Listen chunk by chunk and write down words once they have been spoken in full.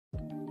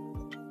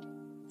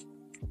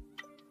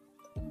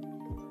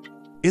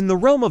In the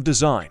realm of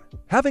design,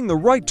 having the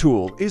right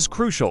tool is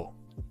crucial.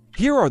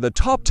 Here are the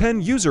top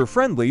 10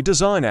 user-friendly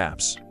design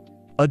apps.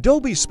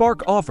 Adobe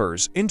Spark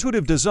offers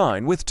intuitive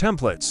design with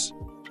templates.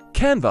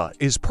 Canva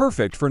is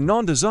perfect for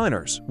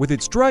non-designers with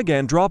its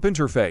drag-and-drop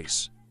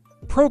interface.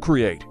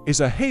 Procreate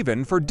is a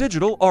haven for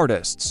digital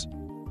artists.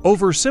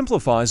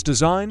 Oversimplifies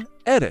design,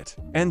 edit,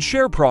 and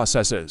share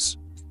processes.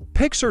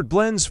 PicsArt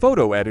blends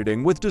photo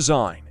editing with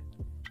design.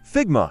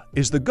 Figma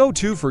is the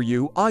go-to for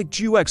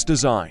UI/UX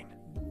design.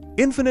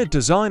 Infinite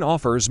Design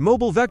offers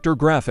mobile vector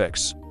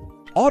graphics.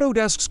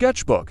 Autodesk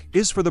Sketchbook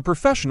is for the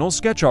professional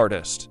sketch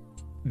artist.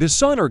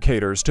 Designer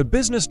caters to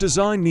business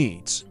design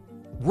needs.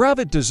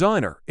 Revit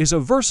Designer is a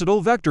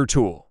versatile vector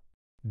tool.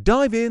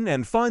 Dive in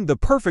and find the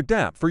perfect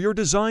app for your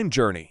design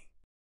journey.